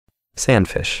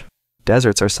Sandfish.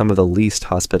 Deserts are some of the least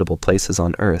hospitable places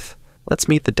on Earth. Let's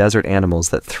meet the desert animals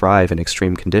that thrive in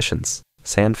extreme conditions.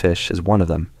 Sandfish is one of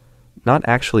them. Not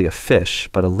actually a fish,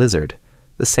 but a lizard.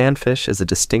 The sandfish is a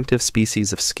distinctive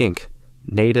species of skink,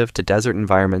 native to desert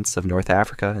environments of North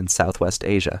Africa and Southwest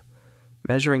Asia.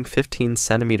 Measuring 15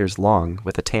 centimeters long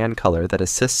with a tan color that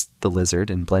assists the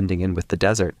lizard in blending in with the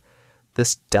desert,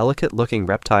 this delicate-looking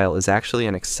reptile is actually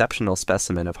an exceptional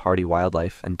specimen of hardy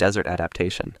wildlife and desert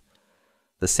adaptation.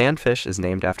 The sandfish is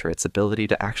named after its ability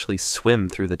to actually swim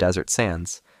through the desert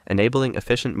sands, enabling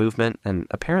efficient movement and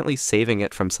apparently saving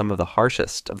it from some of the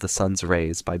harshest of the sun's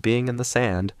rays by being in the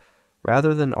sand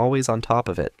rather than always on top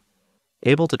of it.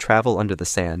 Able to travel under the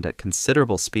sand at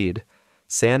considerable speed,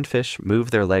 sandfish move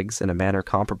their legs in a manner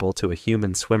comparable to a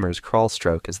human swimmer's crawl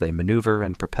stroke as they maneuver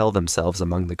and propel themselves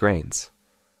among the grains.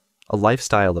 A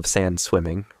lifestyle of sand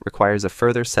swimming requires a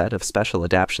further set of special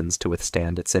adaptations to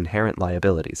withstand its inherent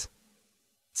liabilities.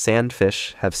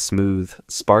 Sandfish have smooth,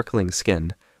 sparkling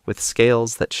skin with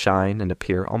scales that shine and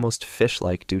appear almost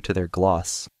fish-like due to their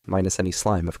gloss, minus any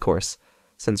slime, of course,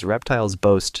 since reptiles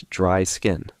boast dry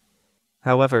skin.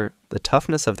 However, the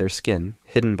toughness of their skin,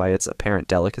 hidden by its apparent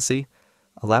delicacy,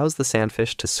 allows the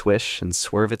sandfish to swish and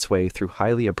swerve its way through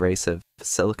highly abrasive,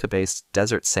 silica-based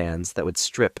desert sands that would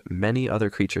strip many other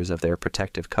creatures of their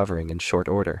protective covering in short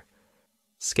order.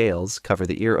 Scales cover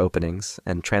the ear openings,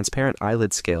 and transparent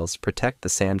eyelid scales protect the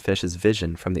sandfish's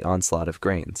vision from the onslaught of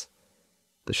grains.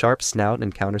 The sharp snout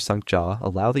and countersunk jaw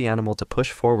allow the animal to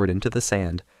push forward into the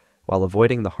sand while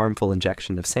avoiding the harmful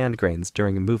injection of sand grains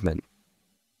during a movement.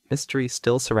 Mystery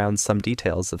still surrounds some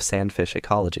details of sandfish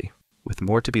ecology, with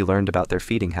more to be learned about their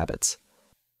feeding habits.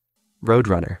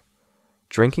 Roadrunner.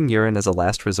 Drinking urine as a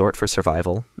last resort for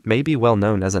survival may be well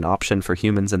known as an option for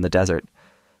humans in the desert,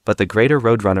 but the greater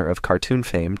Roadrunner of cartoon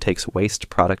fame takes waste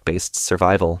product-based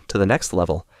survival to the next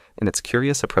level in its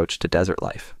curious approach to desert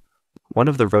life. One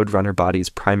of the Roadrunner body's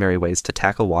primary ways to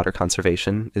tackle water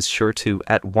conservation is sure to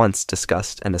at once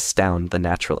disgust and astound the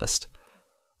naturalist.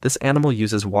 This animal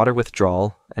uses water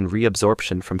withdrawal and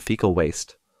reabsorption from fecal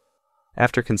waste.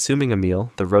 After consuming a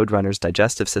meal, the Roadrunner's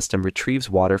digestive system retrieves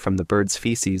water from the bird's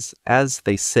feces as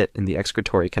they sit in the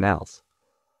excretory canals.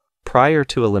 Prior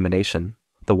to elimination,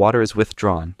 the water is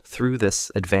withdrawn through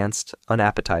this advanced,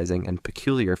 unappetizing, and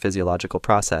peculiar physiological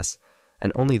process,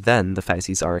 and only then the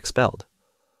feces are expelled.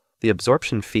 The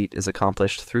absorption feat is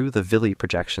accomplished through the villi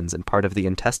projections in part of the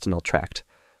intestinal tract,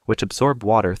 which absorb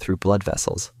water through blood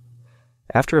vessels.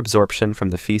 After absorption from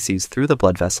the feces through the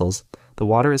blood vessels, the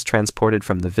water is transported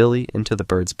from the villi into the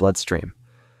bird's bloodstream.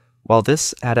 While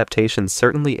this adaptation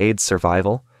certainly aids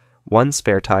survival, one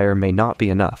spare tire may not be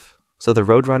enough, so the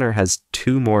Roadrunner has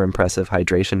two more impressive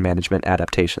hydration management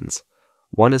adaptations.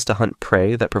 One is to hunt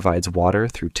prey that provides water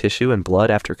through tissue and blood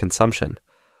after consumption.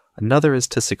 Another is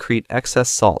to secrete excess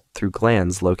salt through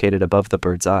glands located above the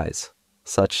bird's eyes.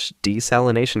 Such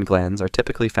desalination glands are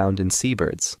typically found in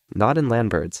seabirds, not in land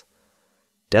birds.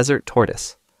 Desert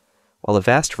tortoise. While a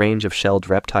vast range of shelled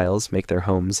reptiles make their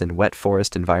homes in wet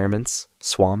forest environments,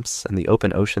 swamps, and the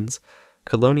open oceans,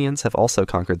 chelonians have also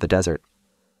conquered the desert.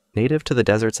 Native to the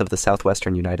deserts of the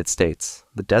southwestern United States,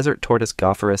 the desert tortoise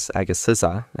Gopherus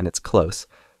agassiza and its close,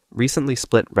 recently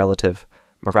split relative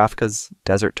Moravka's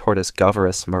desert tortoise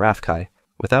Gopherus moravkai,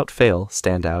 without fail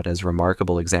stand out as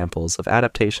remarkable examples of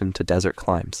adaptation to desert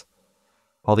climes.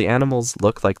 While the animals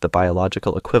look like the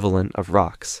biological equivalent of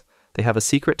rocks, they have a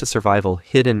secret to survival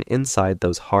hidden inside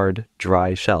those hard,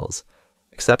 dry shells,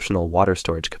 exceptional water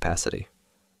storage capacity.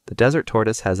 The desert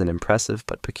tortoise has an impressive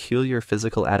but peculiar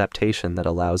physical adaptation that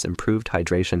allows improved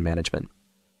hydration management.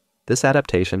 This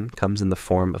adaptation comes in the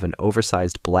form of an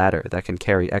oversized bladder that can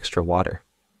carry extra water.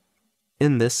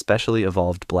 In this specially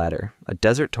evolved bladder, a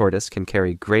desert tortoise can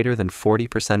carry greater than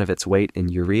 40% of its weight in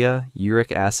urea,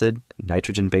 uric acid,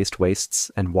 nitrogen-based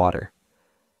wastes, and water.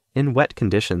 In wet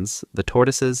conditions, the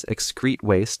tortoises excrete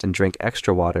waste and drink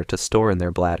extra water to store in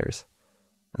their bladders.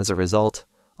 As a result,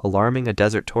 alarming a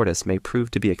desert tortoise may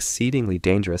prove to be exceedingly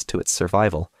dangerous to its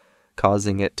survival,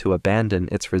 causing it to abandon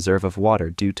its reserve of water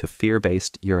due to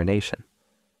fear-based urination.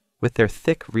 With their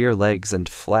thick rear legs and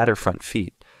flatter front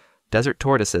feet, desert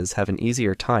tortoises have an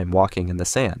easier time walking in the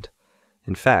sand.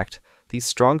 In fact, these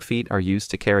strong feet are used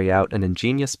to carry out an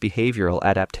ingenious behavioral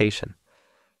adaptation.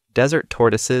 Desert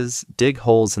tortoises dig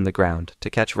holes in the ground to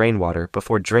catch rainwater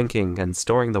before drinking and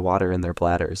storing the water in their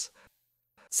bladders.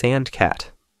 Sand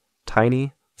cat.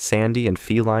 Tiny, sandy, and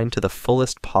feline to the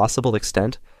fullest possible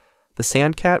extent, the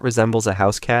sand cat resembles a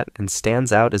house cat and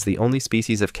stands out as the only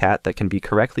species of cat that can be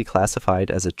correctly classified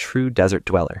as a true desert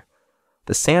dweller.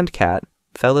 The sand cat,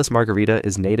 Felis margarita,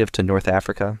 is native to North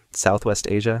Africa, Southwest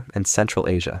Asia, and Central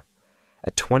Asia.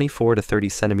 At 24 to 30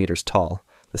 centimeters tall,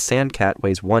 the sand cat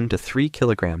weighs 1 to 3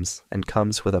 kilograms and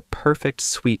comes with a perfect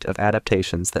suite of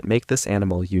adaptations that make this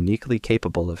animal uniquely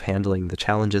capable of handling the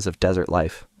challenges of desert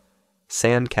life.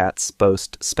 Sand cats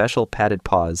boast special padded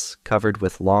paws covered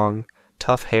with long,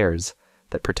 tough hairs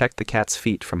that protect the cat's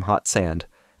feet from hot sand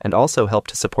and also help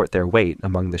to support their weight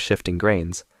among the shifting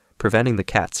grains, preventing the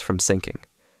cats from sinking.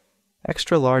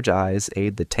 Extra large eyes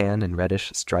aid the tan and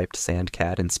reddish striped sand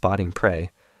cat in spotting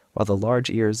prey, while the large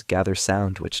ears gather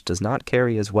sound which does not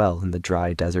carry as well in the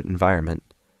dry desert environment.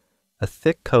 A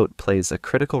thick coat plays a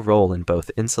critical role in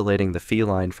both insulating the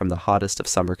feline from the hottest of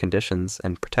summer conditions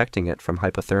and protecting it from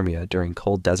hypothermia during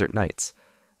cold desert nights,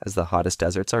 as the hottest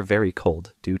deserts are very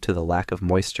cold due to the lack of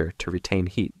moisture to retain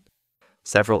heat.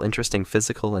 Several interesting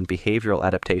physical and behavioral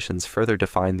adaptations further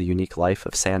define the unique life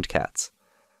of sand cats.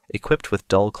 Equipped with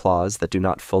dull claws that do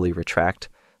not fully retract,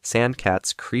 sand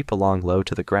cats creep along low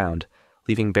to the ground,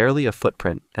 leaving barely a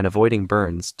footprint and avoiding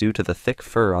burns due to the thick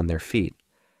fur on their feet.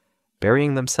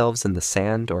 Burying themselves in the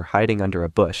sand or hiding under a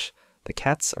bush, the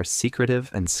cats are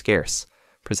secretive and scarce,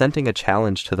 presenting a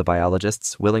challenge to the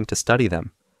biologists willing to study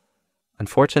them.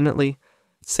 Unfortunately,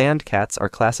 sand cats are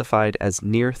classified as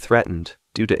near threatened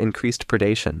due to increased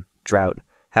predation, drought,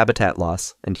 habitat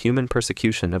loss, and human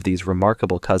persecution of these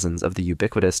remarkable cousins of the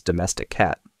ubiquitous domestic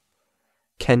cat.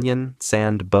 Kenyan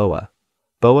Sand Boa.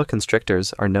 Boa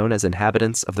constrictors are known as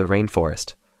inhabitants of the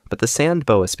rainforest, but the sand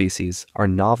boa species are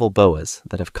novel boas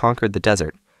that have conquered the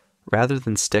desert, rather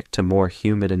than stick to more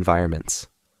humid environments.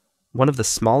 One of the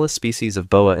smallest species of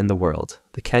boa in the world,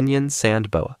 the Kenyan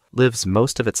Sand Boa, lives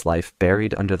most of its life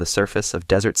buried under the surface of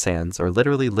desert sands or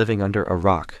literally living under a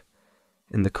rock.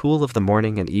 In the cool of the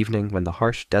morning and evening when the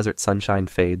harsh desert sunshine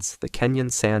fades, the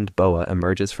Kenyan Sand Boa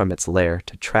emerges from its lair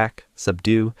to track,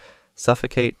 subdue,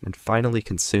 suffocate, and finally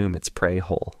consume its prey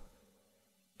whole.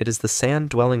 It is the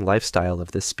sand-dwelling lifestyle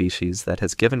of this species that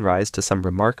has given rise to some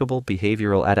remarkable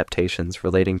behavioral adaptations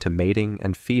relating to mating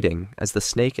and feeding as the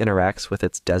snake interacts with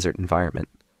its desert environment.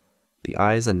 The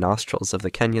eyes and nostrils of the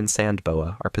Kenyan Sand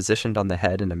Boa are positioned on the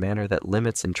head in a manner that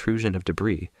limits intrusion of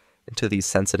debris into these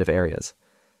sensitive areas.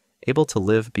 Able to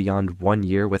live beyond 1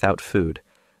 year without food,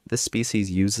 this species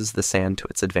uses the sand to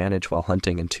its advantage while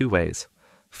hunting in 2 ways.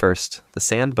 First, the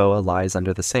sand boa lies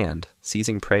under the sand,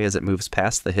 seizing prey as it moves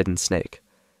past the hidden snake.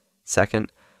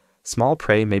 Second, small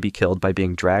prey may be killed by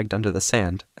being dragged under the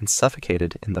sand and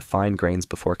suffocated in the fine grains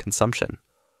before consumption.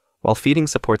 While feeding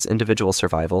supports individual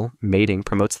survival, mating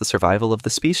promotes the survival of the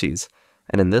species,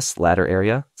 and in this latter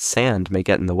area, sand may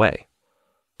get in the way.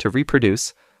 To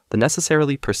reproduce, the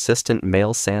necessarily persistent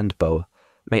male sand boa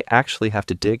may actually have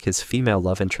to dig his female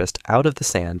love interest out of the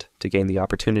sand to gain the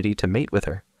opportunity to mate with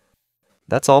her.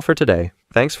 That's all for today.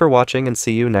 Thanks for watching and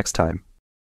see you next time.